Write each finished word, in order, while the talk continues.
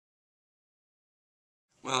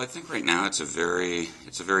Well, I think right now it's a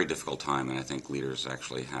very difficult time, and I think leaders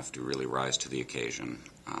actually have to really rise to the occasion.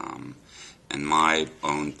 And my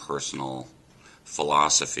own personal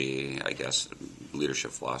philosophy, I guess,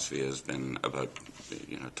 leadership philosophy has been about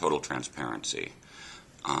total transparency.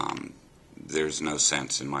 There's no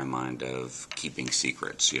sense in my mind of keeping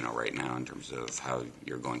secrets, right now in terms of how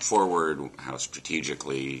you're going forward, how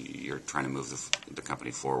strategically you're trying to move the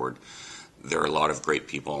company forward. There are a lot of great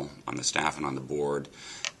people on the staff and on the board,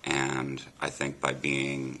 and I think by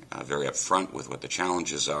being very upfront with what the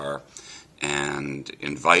challenges are and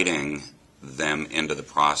inviting them into the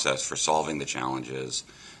process for solving the challenges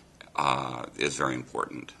is very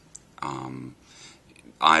important.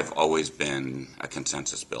 I've always been a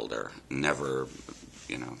consensus builder, never,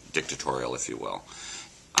 dictatorial, if you will,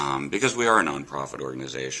 because we are a nonprofit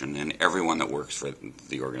organization, and everyone that works for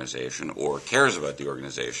the organization or cares about the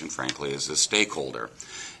organization, frankly, is a stakeholder.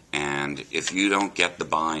 And if you don't get the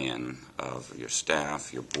buy-in of your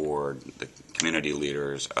staff, your board, the community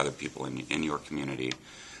leaders, other people in your community,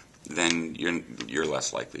 then you're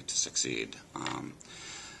less likely to succeed. And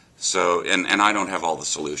I don't have all the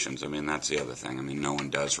solutions. I mean, that's the other thing. I mean, no one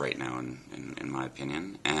does right now, in my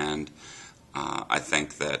opinion. And I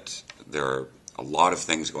think that there are a lot of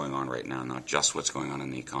things going on right now, not just what's going on in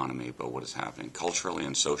the economy, but what is happening culturally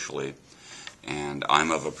and socially. And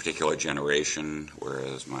I'm of a particular generation,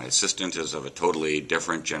 whereas my assistant is of a totally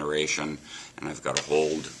different generation, and I've got a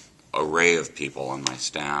whole array of people on my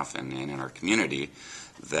staff and in our community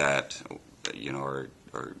that are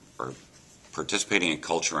participating in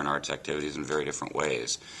culture and arts activities in very different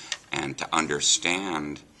ways. And to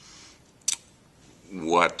understand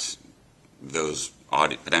what those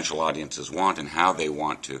potential audiences want and how they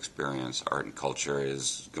want to experience art and culture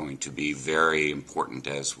is going to be very important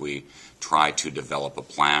as we try to develop a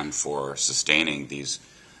plan for sustaining these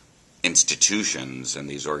institutions and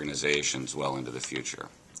these organizations well into the future.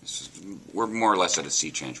 We're more or less at a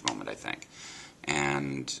sea change moment, I think.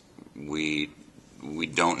 And we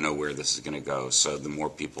don't know where this is going to go, so the more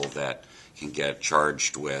people that can get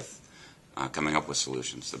charged with coming up with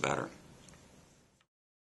solutions, the better.